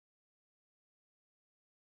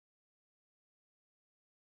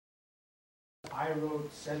I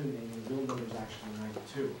wrote 70, and the real number is actually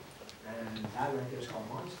 92. And that right there is called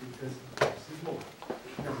modesty because this is more.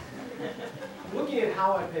 No. Looking at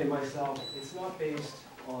how I pay myself, it's not based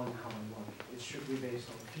on how I look. It's strictly based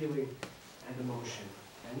on feeling and emotion,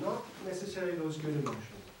 and not necessarily those good emotions.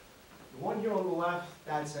 The one here on the left,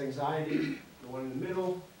 that's anxiety. The one in the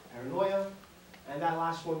middle, paranoia. And that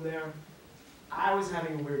last one there, I was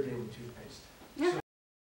having a weird day with toothpaste. So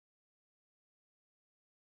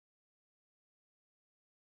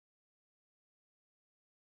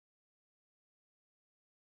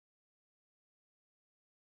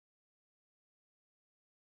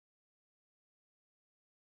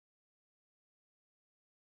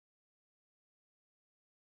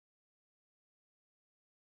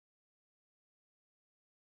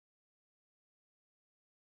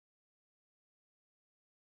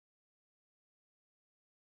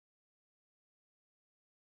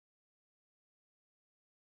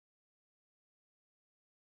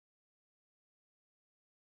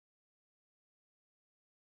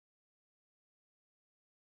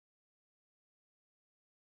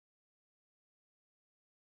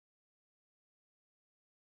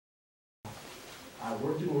I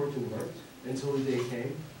worked and worked and worked until the day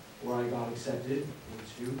came where I got accepted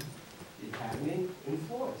into the academy in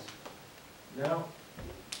Florence. Now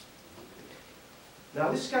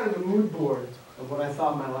this is kind of the mood board of what I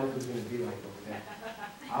thought my life was going to be like over there.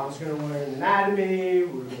 I was going to learn anatomy,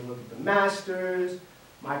 we were going to look at the masters.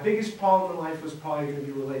 My biggest problem in life was probably going to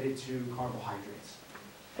be related to carbohydrates.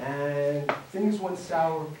 And things went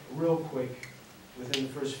sour real quick within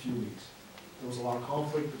the first few weeks. There was a lot of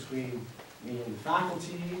conflict between me and the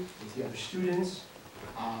faculty, with the other students.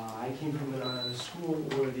 I came from a school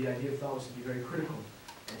where the idea of thought was to be very critical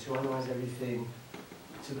and to analyze everything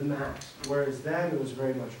to the max. Whereas then it was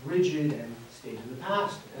very much rigid and stayed in the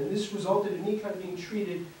past. And this resulted in me kind of being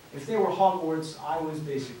treated, if they were Hogwarts, I was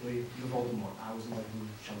basically the Voldemort. I was like who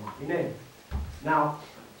shall not be named. Now,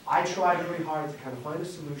 I tried really hard to kind of find a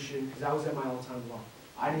solution because that was at my all-time low.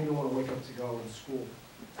 I didn't even want to wake up to go to school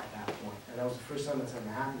at that point. And that was the first time that's ever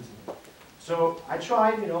happened to me. So I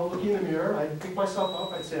tried, looking in the mirror, I'd pick myself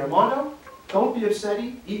up, I'd say, Armando, don't be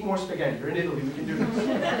upsetty, eat more spaghetti. You're in Italy, we can do this.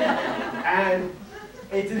 And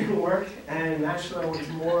it didn't work, and actually I went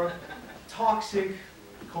to more toxic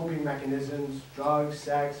coping mechanisms, drugs,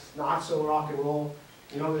 sex, not so rock and roll.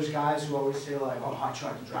 There's guys who always say like, oh, I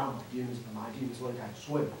tried to drown my demons, but my demons learned how to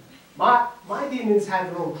swim. My demons had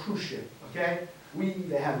their own cruise ship, okay?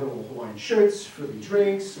 They had little Hawaiian shirts, frilly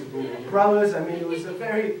drinks, little umbrellas. I mean, it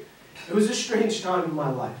was a strange time in my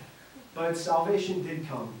life. But salvation did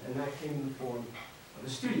come, and that came in the form of a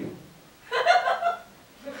studio.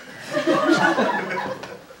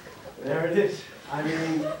 There it is. I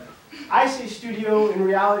mean, I say studio, in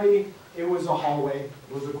reality, it was a hallway,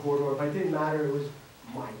 it was a corridor, but it didn't matter, it was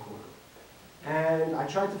my corridor. And I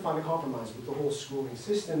tried to find a compromise with the whole schooling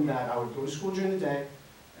system that I would go to school during the day,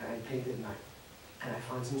 and I'd paint at night. And I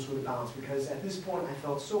find some sort of balance, because at this point I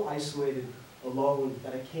felt so isolated, alone,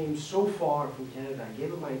 that I came so far from Canada. I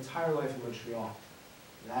gave up my entire life in Montreal,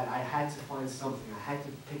 that I had to find something. I had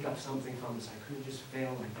to pick up something from this. I couldn't just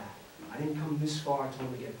fail like that. I didn't come this far to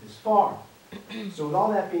only get this far. So with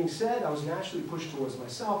all that being said, I was naturally pushed towards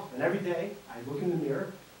myself, and every day I look in the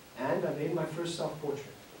mirror, and I made my first self-portrait.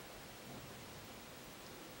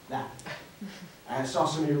 That. And I saw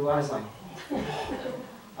some of your eyes like,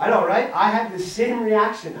 I know, right? I had the same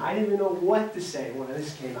reaction. I didn't even know what to say when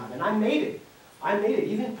this came out, and I made it. I made it.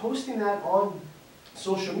 Even posting that on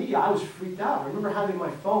social media, I was freaked out. I remember having my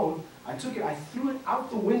phone, I took it, I threw it out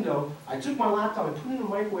the window, I took my laptop, I put it in the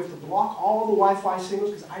microwave to block all the Wi-Fi signals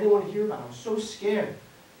because I didn't want to hear about it. I was so scared.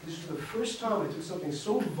 This was the first time I took something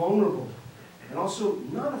so vulnerable and also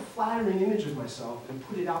not a flattering image of myself and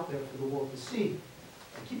put it out there for the world to see.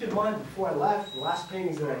 And keep in mind, before I left, the last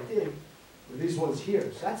paintings that I did were these ones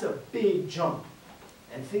here. So that's a big jump.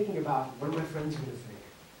 And thinking about, what are my friends going to think?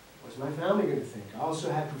 What's my family going to think? I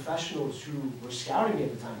also had professionals who were scouting me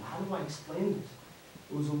at the time. How do I explain this?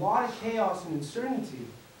 It was a lot of chaos and uncertainty.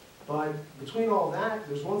 But between all that,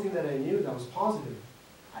 there's one thing that I knew that was positive.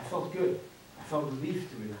 I felt good. I felt relief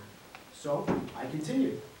doing that. So I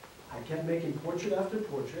continued. I kept making portrait after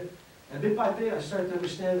portrait. And bit by bit, I started to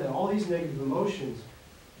understand that all these negative emotions,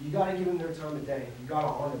 you got to give them their time of day. You got to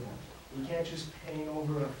honor them. You can't just paint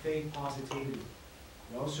over a fake positivity.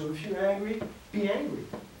 So if you're angry, be angry.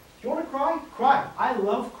 If you want to cry, cry. I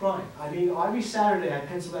love crying. I mean, every Saturday I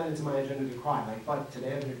pencil that into my agenda to cry. Like, but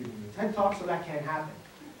today I'm going to be doing a TED Talk, so that can't happen.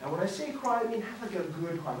 And when I say cry, I mean have like a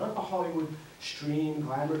good cry, not the Hollywood stream,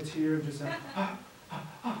 glamour tear, just like,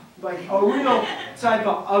 like a real type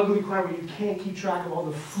of ugly cry where you can't keep track of all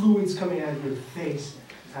the fluids coming out of your face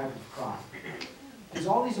type of cry. Because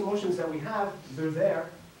all these emotions that we have, they're there,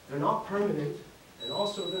 they're not permanent, and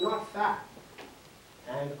also they're not fact.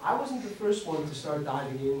 And I wasn't the first one to start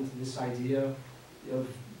diving into this idea of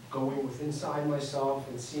going within inside myself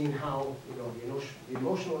and seeing how the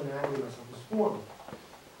emotional anatomy of myself is formed.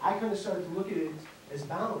 I kind of started to look at it as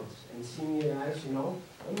balance and seeing it as,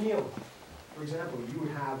 a meal. For example, you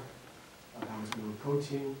would have a balanced meal of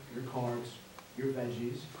protein, your carbs, your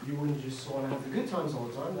veggies. You wouldn't just want to have the good times all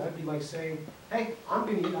the time. That'd be like saying, hey, I'm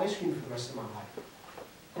going to eat ice cream for the rest of my life.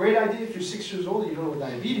 Great idea if you're 6 years old and you don't know what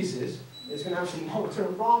diabetes is. It's going to have some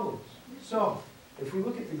long-term problems. So, if we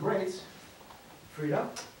look at the greats, Frida,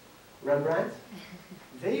 Rembrandt,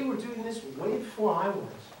 they were doing this way before I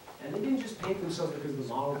was. And they didn't just paint themselves because the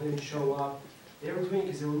model didn't show up. They were doing it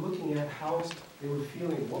because they were looking at how they were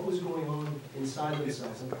feeling, what was going on inside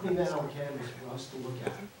themselves, and putting that on canvas for us to look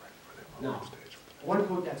at. Now, one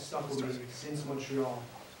quote that stuck with me since Montreal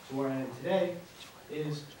to where I am today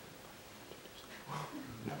is,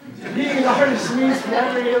 being an artist means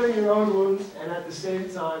forever healing your own wounds and at the same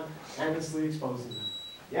time endlessly exposing them.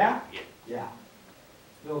 Yeah? Yeah.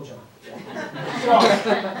 Bill John. Yeah.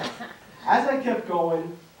 So, as I kept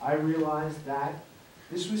going, I realized that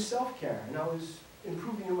this was self-care, and I was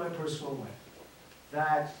improving in my personal life.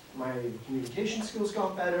 That my communication skills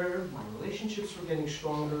got better, my relationships were getting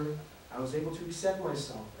stronger, I was able to accept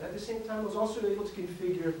myself. And at the same time, I was also able to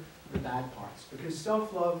configure the bad parts, because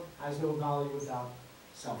self-love has no value without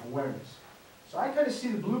self-awareness. So I kind of see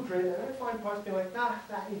the blueprint, and I find parts being like, nah,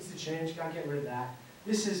 that needs to change, gotta get rid of that.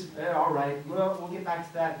 This is, all right, well, we'll get back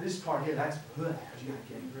to that. This part here, that's good, you gotta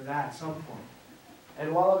get rid of that at some point.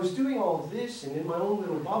 And while I was doing all of this, and in my own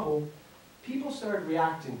little bubble, people started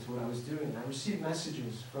reacting to what I was doing. I received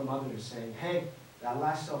messages from others saying, hey, that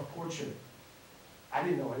last self-portrait, I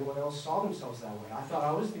didn't know anyone else saw themselves that way. I thought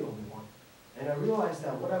I was the only one. And I realized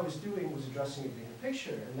that what I was doing was addressing a bigger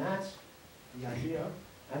picture, and that's the idea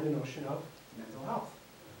and the notion of mental health.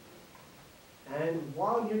 And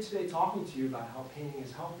while I'm here today talking to you about how painting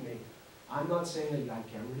has helped me, I'm not saying that you gotta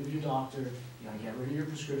get rid of your doctor, you gotta get rid of your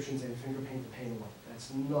prescriptions and finger paint the pain away.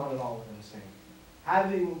 That's not at all what I'm saying.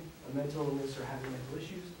 Having a mental illness or having mental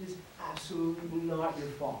issues is absolutely not your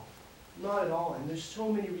fault. Not at all, and there's so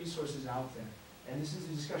many resources out there. And this is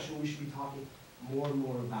a discussion we should be talking more and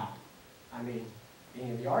more about. I mean, being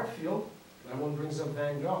in the art field, everyone brings up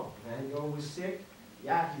Van Gogh. Van Gogh was sick,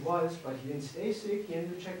 yeah, he was, but he didn't stay sick, he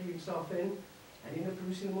ended up checking himself in, and he ended up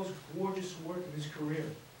producing the most gorgeous work of his career.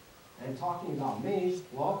 And talking about me,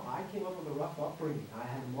 well, I came up with a rough upbringing. I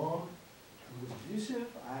had a mom who was abusive,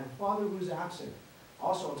 I had a father who was absent.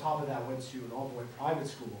 Also on top of that, I went to an all-boy private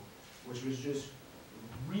school, which was just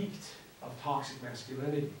reeked of toxic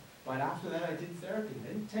masculinity. But after that, I did therapy.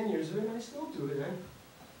 I did 10 years of it, and I still do it, and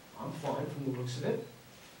I'm fine from the looks of it.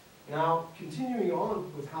 Now, continuing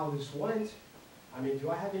on with how this went, I mean, do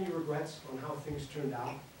I have any regrets on how things turned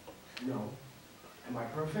out? No. Am I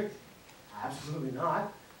perfect? Absolutely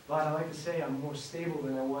not. But I like to say I'm more stable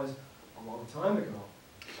than I was a long time ago.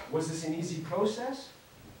 Was this an easy process?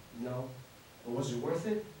 No. But was it worth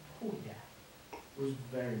it? Oh yeah. It was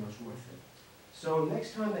very much worth it. So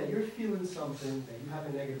next time that you're feeling something, that you have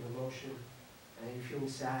a negative emotion, and you're feeling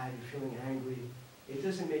sad, you're feeling angry, it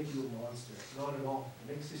doesn't make you a monster. Not at all.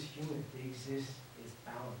 It makes us human. It exists. It's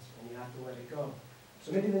balanced, and you have to let it go.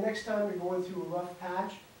 So maybe the next time you're going through a rough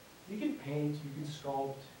patch, you can paint, you can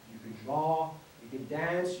sculpt, you can draw, you can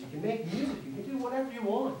dance, you can make music, you can do whatever you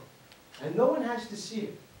want. And no one has to see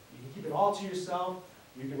it. You can keep it all to yourself.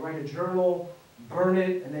 You can write a journal, burn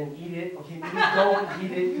it, and then eat it. Okay, maybe don't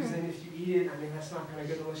eat it, because then if you eat it, I mean, that's not kind of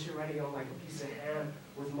good unless you're writing it on like a piece of ham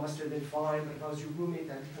with mustard, then fine. But if I was your roommate,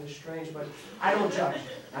 that'd be kind of strange. But I don't judge.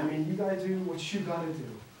 I mean, you gotta do what you gotta do.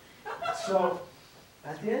 So,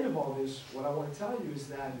 at the end of all this, what I want to tell you is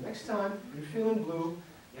that next time you're feeling blue,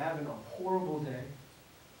 you're having a horrible day,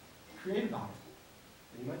 create about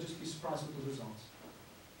it. And you might just be surprised with the results.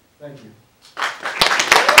 Thank you.